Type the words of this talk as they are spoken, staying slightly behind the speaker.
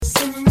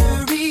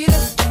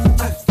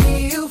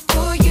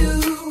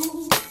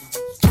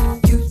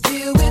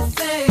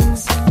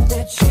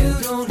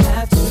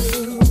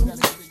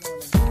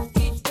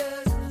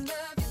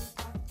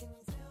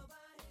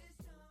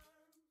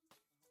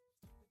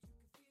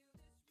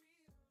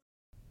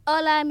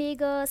Hola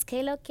amigos,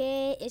 que lo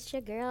que? It's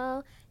your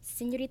girl,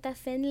 Señorita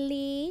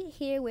Finley,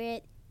 here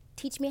with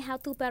Teach Me How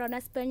to Pero en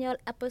Español,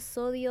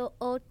 Episodio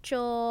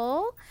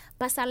 8,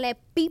 Pasarle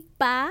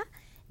pipa.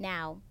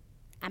 Now,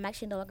 I'm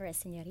actually no longer a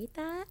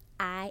señorita.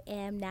 I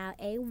am now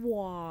a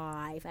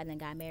wife. I then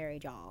got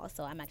married, y'all.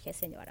 So I'm actually a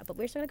señora. But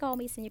we're still going to call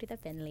me Señorita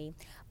Finley.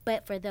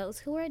 But for those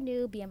who are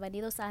new,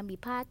 bienvenidos a mi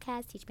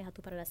podcast, Teach Me How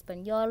to Parlar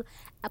Español,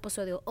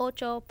 Episodio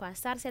 8,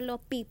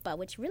 Pasárselo pipa,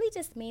 which really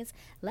just means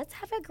let's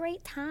have a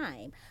great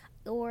time.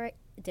 Or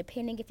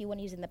depending if you want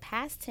to use in the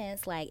past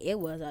tense, like it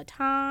was a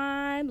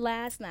time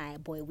last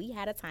night. Boy, we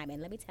had a time.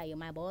 And let me tell you,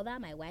 my boda,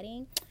 my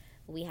wedding,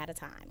 we had a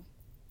time.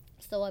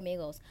 So,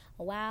 amigos,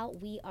 while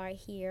we are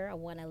here, I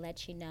want to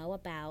let you know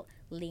about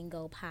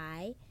Lingo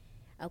Pie.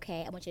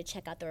 Okay, I want you to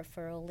check out the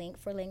referral link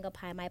for Lingo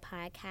Pie, my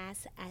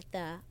podcast, at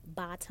the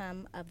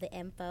bottom of the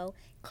info.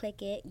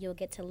 Click it. You'll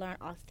get to learn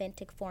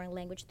authentic foreign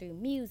language through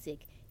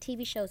music,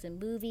 TV shows, and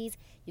movies.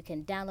 You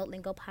can download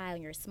Lingo Pie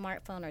on your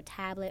smartphone or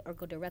tablet or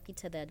go directly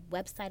to the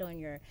website on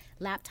your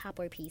laptop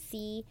or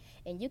PC.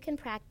 And you can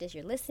practice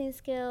your listening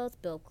skills,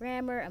 build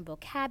grammar and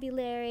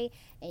vocabulary,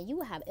 and you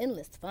will have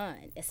endless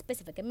fun,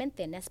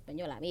 específicamente en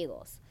español,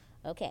 amigos.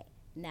 Okay,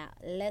 now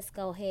let's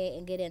go ahead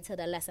and get into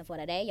the lesson for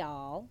today,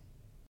 y'all.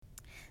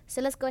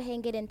 So let's go ahead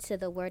and get into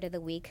the word of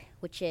the week,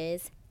 which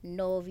is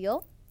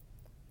novio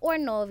or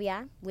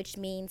novia, which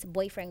means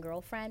boyfriend,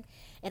 girlfriend.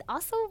 It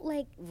also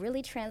like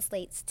really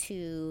translates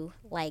to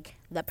like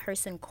the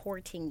person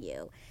courting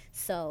you.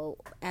 So,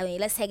 I mean,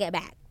 let's take it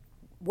back,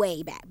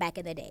 way back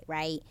in the day,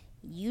 right?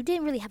 You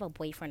didn't really have a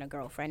boyfriend or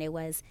girlfriend. It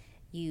was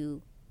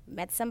you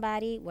met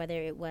somebody,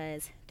 whether it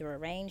was through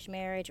arranged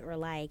marriage or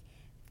like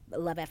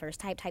love at first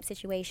type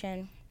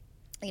situation,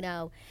 you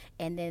know,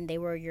 and then they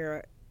were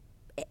your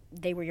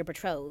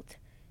betrothed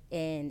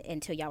and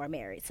until y'all were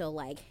married. So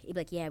like you'd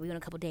be like, yeah, we went on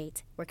a couple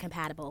dates, we're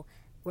compatible,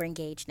 we're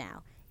engaged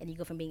now, and you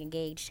go from being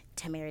engaged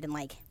to married in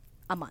like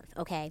a month.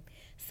 Okay,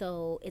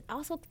 so it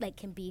also like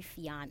can be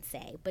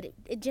fiance, but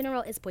in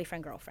general it's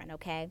boyfriend girlfriend.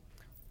 Okay,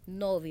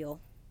 novio,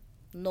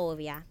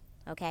 novia.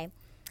 Okay,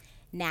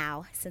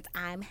 now since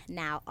I'm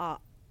now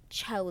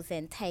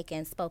chosen,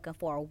 taken, spoken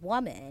for a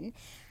woman,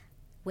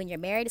 when you're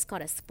married, it's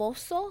called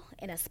esposo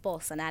and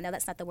esposa. Now, I know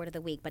that's not the word of the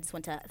week, but I just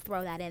want to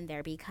throw that in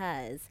there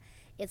because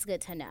it's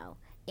good to know.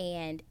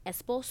 And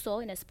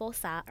esposo and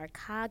esposa are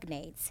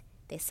cognates.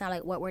 They sound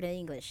like what word in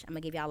English? I'm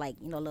going to give y'all like,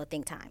 a little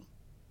think time.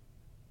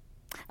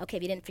 Okay,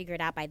 if you didn't figure it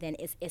out by then,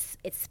 it's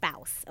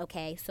spouse.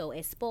 Okay, so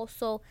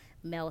esposo,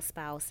 male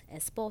spouse,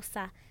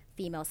 esposa,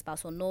 female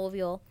spouse. So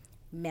novio,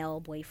 male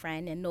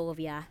boyfriend, and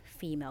novia,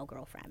 female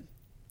girlfriend.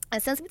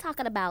 And since we're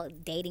talking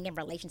about dating and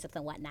relationships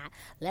and whatnot,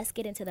 let's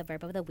get into the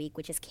verb of the week,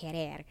 which is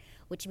querer,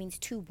 which means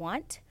to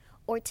want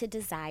or to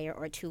desire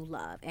or to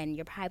love. And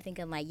you're probably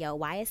thinking like, yo,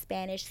 why is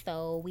Spanish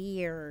so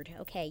weird?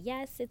 Okay,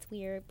 yes, it's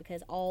weird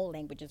because all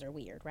languages are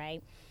weird,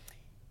 right?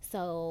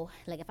 So,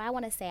 like if I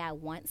want to say I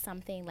want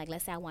something, like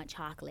let's say I want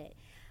chocolate,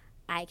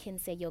 I can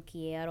say yo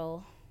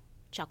quiero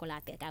chocolate,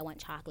 like I want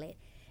chocolate.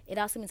 It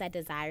also means I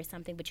desire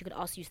something, but you could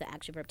also use the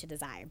actual verb to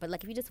desire. But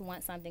like if you just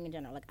want something in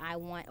general, like I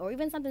want, or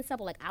even something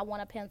simple, like I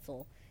want a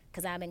pencil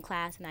because I'm in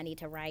class and I need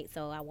to write,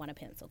 so I want a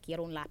pencil.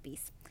 Quiero un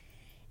lápiz.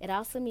 It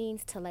also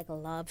means to like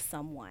love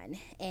someone,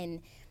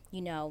 and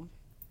you know,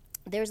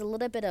 there's a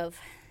little bit of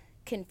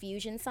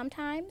confusion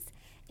sometimes.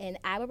 And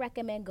I would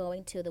recommend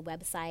going to the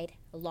website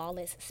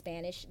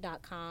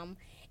lawlessspanish.com,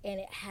 and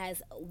it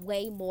has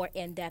way more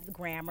in-depth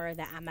grammar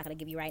that I'm not going to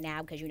give you right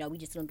now because we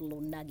just learned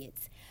little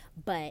nuggets.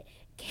 But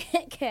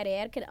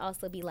querer could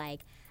also be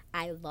like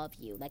I love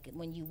you, like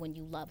when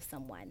you love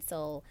someone.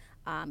 So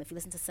if you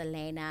listen to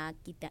Selena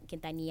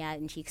Quintanilla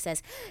and she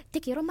says te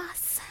quiero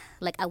más,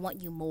 like I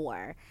want you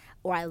more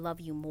or I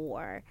love you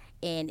more,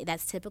 and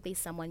that's typically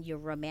someone you're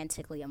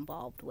romantically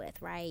involved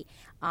with, right?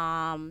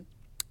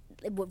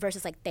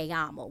 Versus like te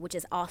amo, which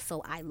is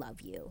also I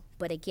love you.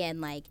 But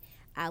again, like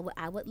I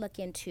would look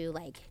into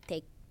like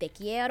te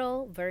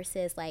quiero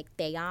versus like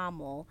te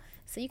amo,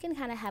 so you can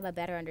kind of have a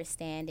better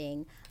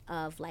understanding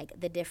of like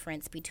the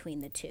difference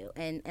between the two.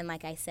 And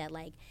like I said,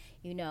 like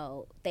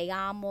te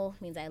amo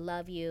means I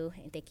love you,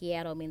 and te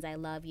quiero means I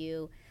love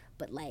you.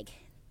 But like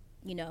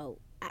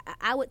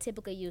I would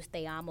typically use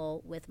te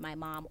amo with my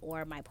mom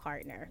or my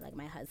partner, like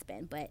my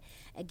husband. But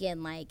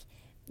again, like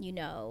you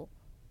know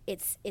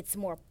it's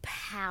more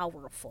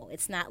powerful.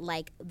 It's not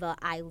like the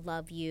I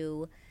love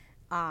you,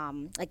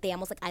 like they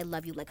almost like I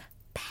love you like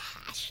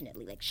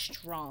passionately, like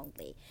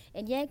strongly.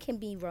 And yeah, it can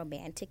be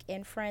romantic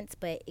inference,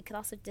 but it could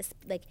also just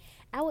like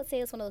I would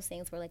say it's one of those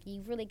things where like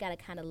you really got to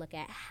kind of look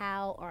at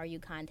how are you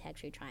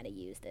contextually trying to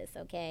use this.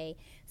 Okay,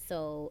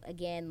 so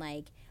again,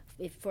 like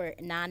if for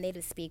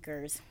non-native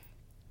speakers,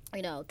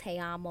 te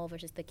amo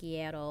versus te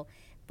quiero,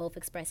 both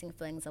expressing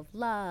feelings of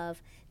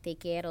love. Te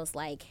quiero's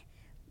like,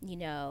 you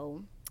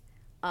know,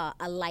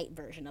 a light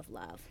version of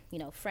love.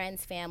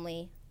 Friends,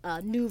 family,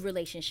 new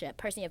relationship,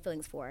 person you have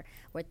feelings for.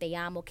 Where te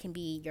amo can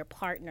be your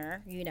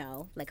partner,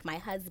 like my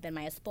husband,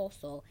 my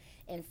esposo,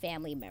 and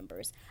family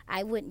members.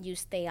 I wouldn't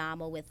use te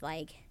amo with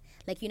like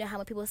how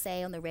when people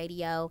say on the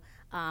radio,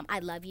 I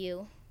love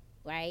you.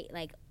 right?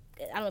 Like,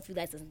 I don't know if you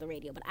guys listen to the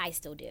radio, but I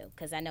still do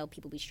because I know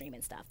people be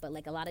streaming stuff. But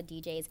like a lot of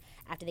DJs,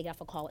 after they get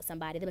off a call with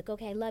somebody, they're like,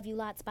 okay, love you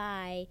lots,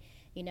 bye.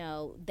 You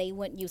know, they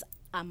wouldn't use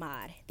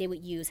amar. They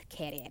would use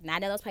querer. And I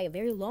know that's probably a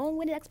very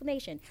long-winded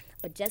explanation,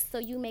 but just so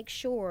you make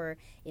sure,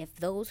 if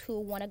those who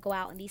want to go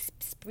out in these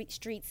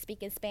streets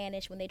speaking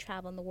Spanish when they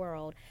travel in the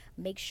world,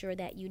 make sure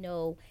that you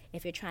know,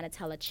 if you're trying to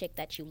tell a chick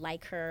that you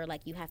like her,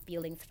 like you have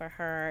feelings for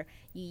her,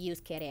 you use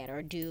querer.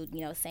 Or dude,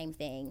 you know, same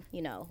thing,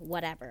 you know,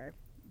 whatever,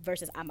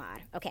 versus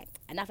amar. Okay,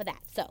 enough of that.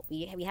 So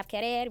we have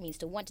querer, means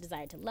to want, to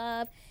desire, to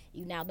love.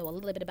 You now know a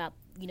little bit about,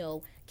 you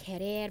know,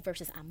 querer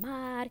versus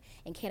amar,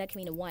 and querer can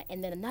mean to want.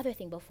 And then another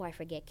thing before I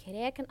forget,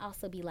 querer can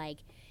also be like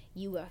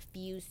you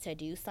refuse to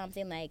do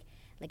something. Like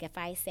if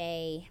I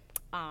say,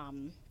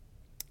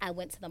 I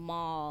went to the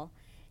mall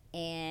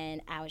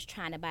and I was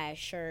trying to buy a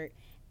shirt,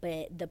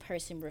 but the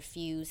person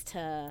refused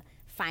to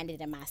find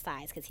it in my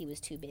size because he was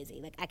too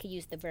busy. Like, I could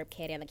use the verb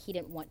querer, like he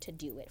didn't want to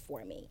do it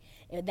for me.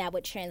 And that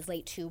would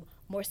translate to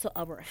more so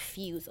a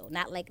refusal.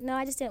 Not like, no,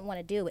 I just didn't want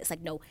to do it. It's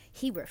like, no,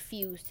 he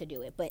refused to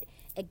do it. But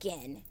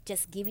again,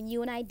 just giving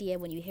you an idea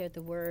when you hear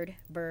the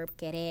verb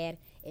querer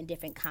in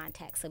different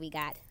contexts. So we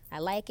got, I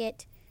like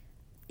it,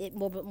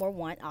 more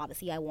want,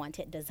 obviously I want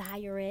it,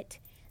 desire it,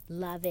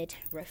 love it,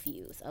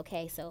 refuse.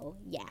 Okay, so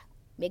yeah.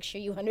 Make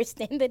sure you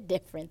understand the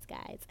difference,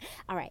 guys.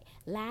 All right,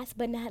 last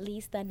but not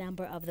least, the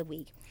number of the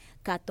week.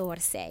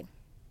 14.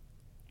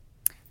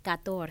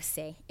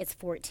 14. It's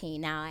 14.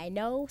 Now, I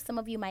know some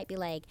of you might be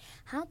like,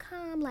 how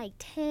come like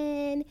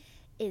 10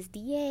 is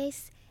 10?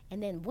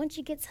 And then once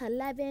you get to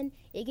 11,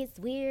 it gets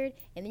weird.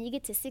 And then you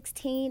get to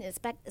 16, it's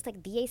like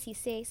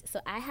 16.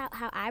 So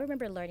how I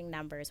remember learning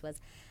numbers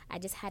was I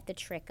just had the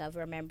trick of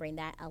remembering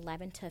that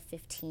 11 to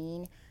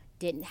 15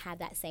 didn't have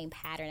that same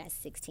pattern as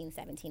 16,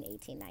 17,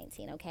 18,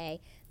 19,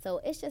 okay?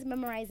 So it's just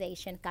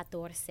memorization,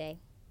 14.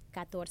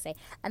 14.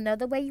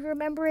 Another way you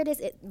remember it is,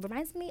 it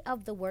reminds me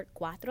of the word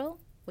cuatro,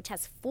 which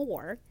has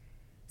 4.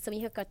 So when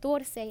you hear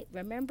 14,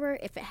 remember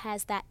if it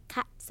has that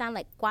sound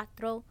like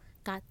cuatro,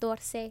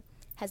 14,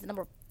 has the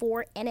number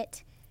 4 in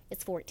it,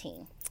 it's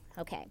 14.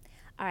 Okay.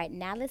 All right,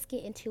 now let's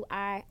get into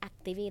our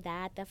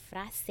actividad de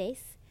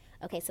frases.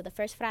 Okay, so the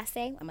first frase,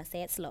 I'm going to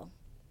say it slow.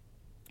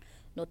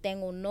 No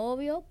tengo un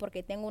novio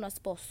porque tengo un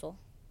esposo.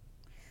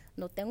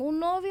 No tengo un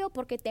novio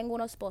porque tengo un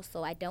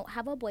esposo. I don't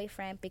have a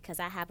boyfriend because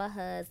I have a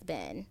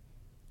husband.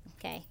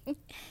 Okay.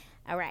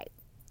 All right.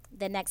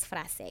 The next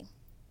frase.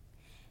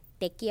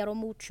 Te quiero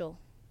mucho.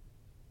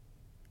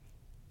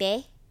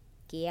 Te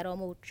quiero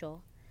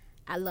mucho.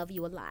 I love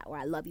you a lot, or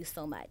I love you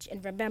so much.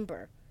 And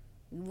remember,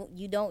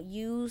 you don't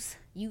use,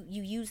 you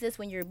use this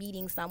when you're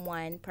meeting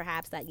someone,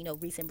 perhaps that, you know,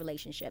 recent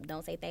relationship.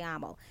 Don't say te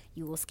amo.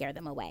 You will scare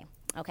them away.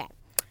 Okay.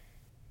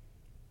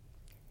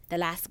 The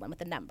last one with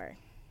the number.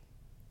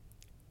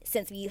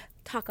 Since we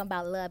talking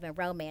about love and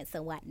romance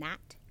and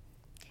whatnot,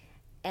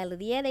 el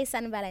día de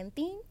San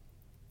Valentín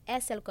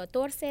es el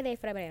 14 de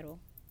febrero.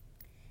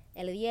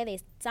 El día de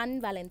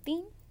San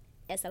Valentín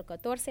es el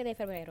 14 de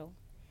febrero.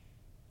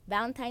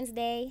 Valentine's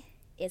Day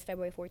is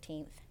February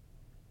 14th.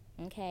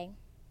 Okay?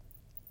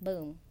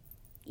 Boom.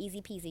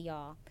 Easy peasy,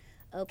 y'all.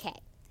 Okay.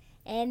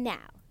 And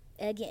now,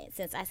 again,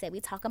 since I said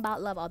we talking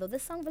about love, although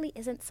this song really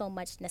isn't so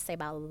much necessarily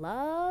about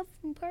love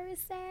per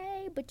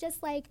se, but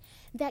just like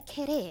that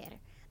querer,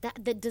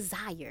 the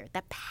desire,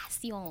 the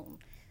pasión,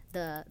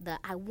 the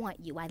I want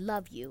you, I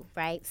love you,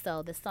 right?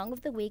 So the song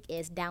of the week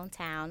is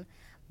Downtown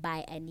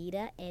by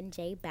Anita and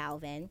J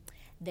Balvin.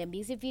 The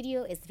music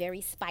video is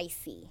very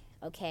spicy,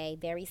 okay?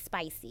 Very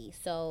spicy.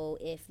 So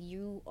if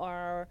you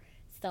are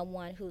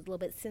someone who's a little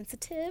bit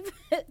sensitive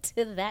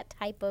to that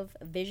type of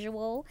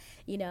visual,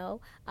 you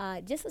know,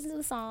 just listen to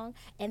the song,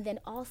 and then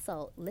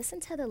also listen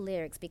to the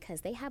lyrics,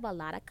 because they have a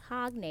lot of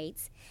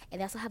cognates, and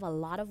they also have a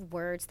lot of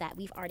words that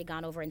we've already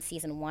gone over in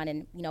season 1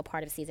 and, you know,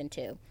 part of season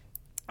 2.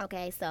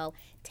 Okay, so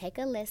take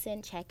a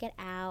listen, check it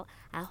out.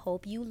 I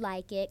hope you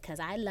like it, because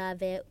I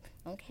love it.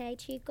 Okay,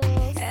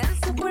 chicos. En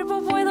su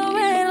cuerpo puedo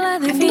ver la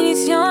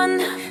definición.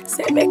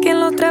 Se ve que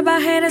lo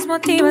trabaja eres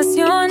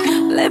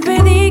motivación. Le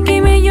pedí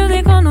que me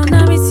ayude con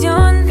una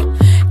visión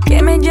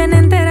que me llene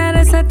entera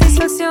de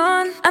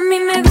satisfacción. A mí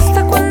me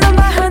gusta cuando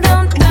baja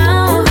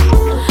downtown.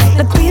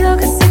 Le pido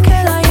que se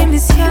quede ahí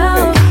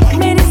enviciado.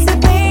 Me dice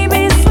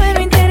baby,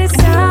 sueno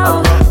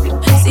interesado.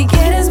 Si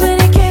quieres ven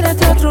y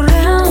quédate otro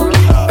round.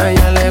 A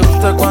ella le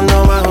gusta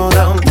cuando bajo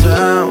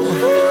downtown.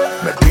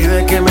 Me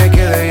pide que me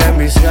quede ya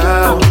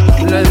enviciado.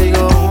 Le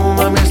digo,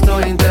 mami,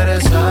 estoy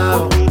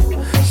interesado.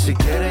 Si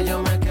quiere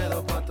yo me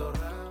quedo pa' tu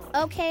round.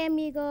 Okay,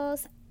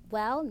 amigos.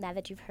 Well, now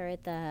that you've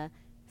heard the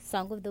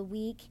song of the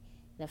week,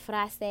 the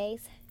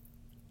frases,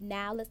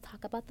 now let's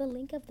talk about the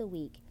link of the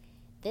week.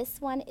 This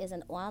one is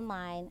an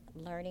online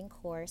learning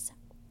course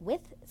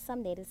with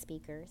some native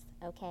speakers,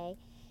 okay?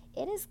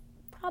 It is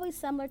probably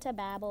similar to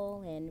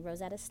Babbel and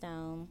Rosetta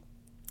Stone,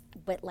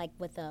 but like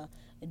with a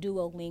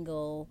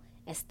Duolingo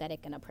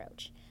aesthetic and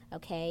approach,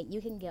 okay?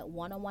 You can get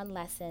one-on-one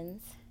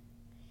lessons.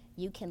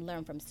 You can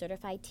learn from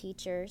certified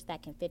teachers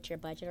that can fit your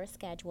budget or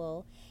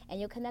schedule, and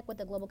you'll connect with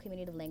the global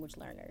community of language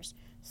learners.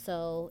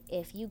 So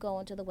if you go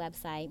onto the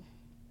website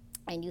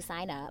and you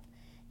sign up,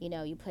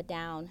 you put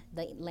down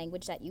the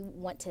language that you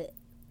want to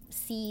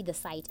see the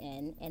site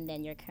in, and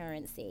then your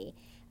currency,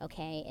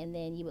 okay? And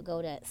then you would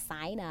go to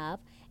sign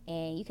up,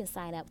 and you can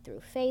sign up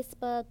through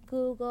Facebook,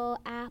 Google,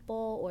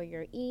 Apple, or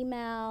your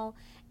email.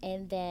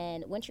 And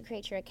then once you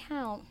create your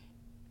account,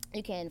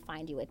 you can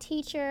find you a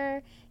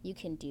teacher, you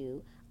can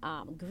do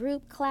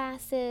group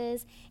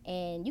classes,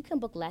 and you can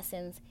book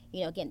lessons,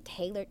 again,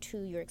 tailored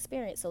to your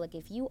experience. So like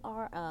if you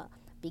are a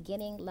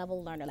beginning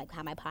level learner, like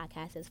how my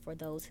podcast is for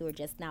those who are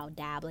just now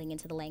dabbling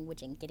into the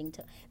language and getting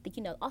to,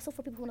 also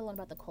for people who want to learn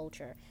about the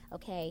culture,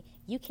 okay,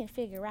 you can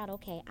figure out,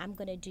 okay, I'm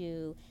going to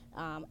do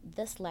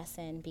this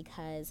lesson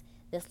because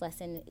this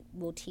lesson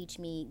will teach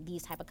me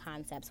these type of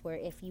concepts, where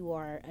if you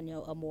are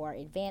a more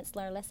advanced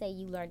learner, let's say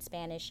you learned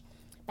Spanish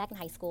back in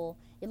high school,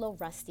 you're a little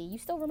rusty, you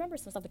still remember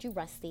some stuff, but you're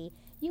rusty,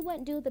 you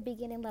wouldn't do the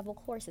beginning level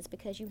courses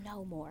because you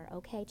know more,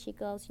 okay,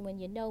 chicos? When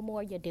you know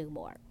more, you do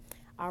more.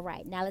 All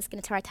right, now let's get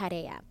into our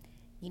tarea.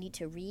 You need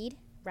to read,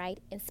 write,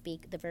 and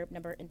speak the verb,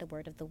 number, and the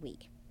word of the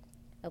week.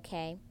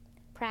 Okay?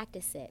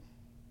 Practice it.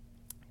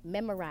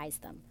 Memorize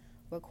them.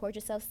 Record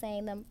yourself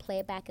saying them. Play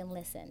it back and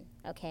listen.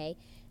 Okay?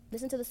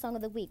 Listen to the song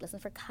of the week.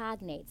 Listen for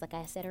cognates, like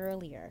I said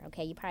earlier.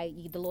 Okay?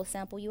 The little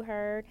sample you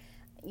heard,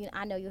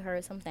 I know you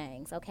heard some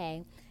things.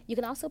 Okay? You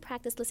can also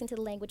practice listening to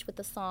the language with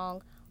the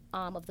song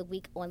of the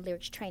week on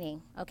Lyrics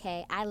Training.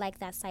 Okay? I like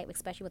that site,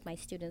 especially with my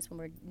students when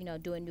we're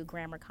doing new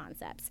grammar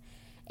concepts.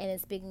 And then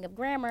speaking of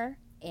grammar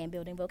and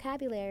building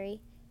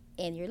vocabulary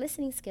and your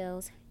listening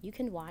skills, you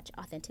can watch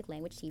authentic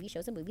language TV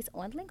shows and movies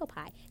on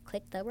Lingopie.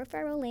 Click the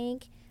referral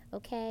link,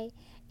 okay?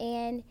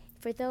 And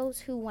for those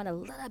who want a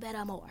little bit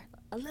of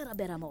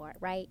more,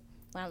 right?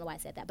 Well, I don't know why I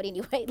said that, but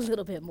anyway, a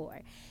little bit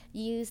more.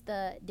 Use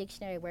the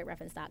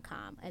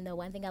dictionarywordreference.com. And the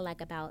one thing I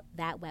like about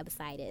that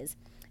website is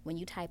when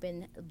you type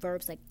in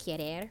verbs like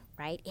querer,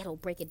 right, it'll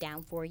break it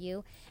down for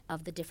you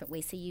of the different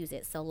ways to use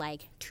it. So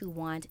like to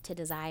want, to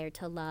desire,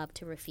 to love,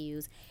 to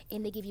refuse.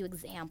 And they give you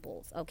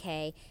examples,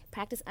 okay?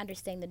 Practice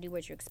understanding the new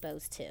words you're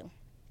exposed to.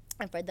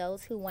 And for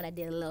those who want to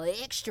do a little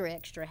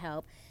extra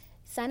help,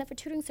 sign up for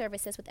tutoring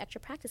services with extra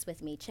practice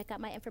with me. Check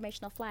out my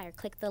informational flyer.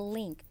 Click the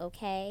link,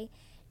 okay?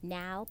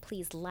 Now,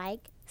 please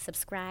like,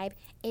 subscribe,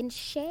 and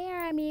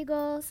share,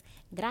 amigos.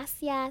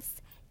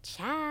 Gracias.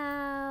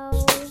 Ciao.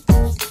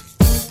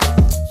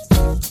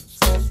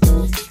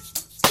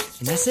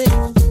 And that's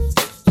it.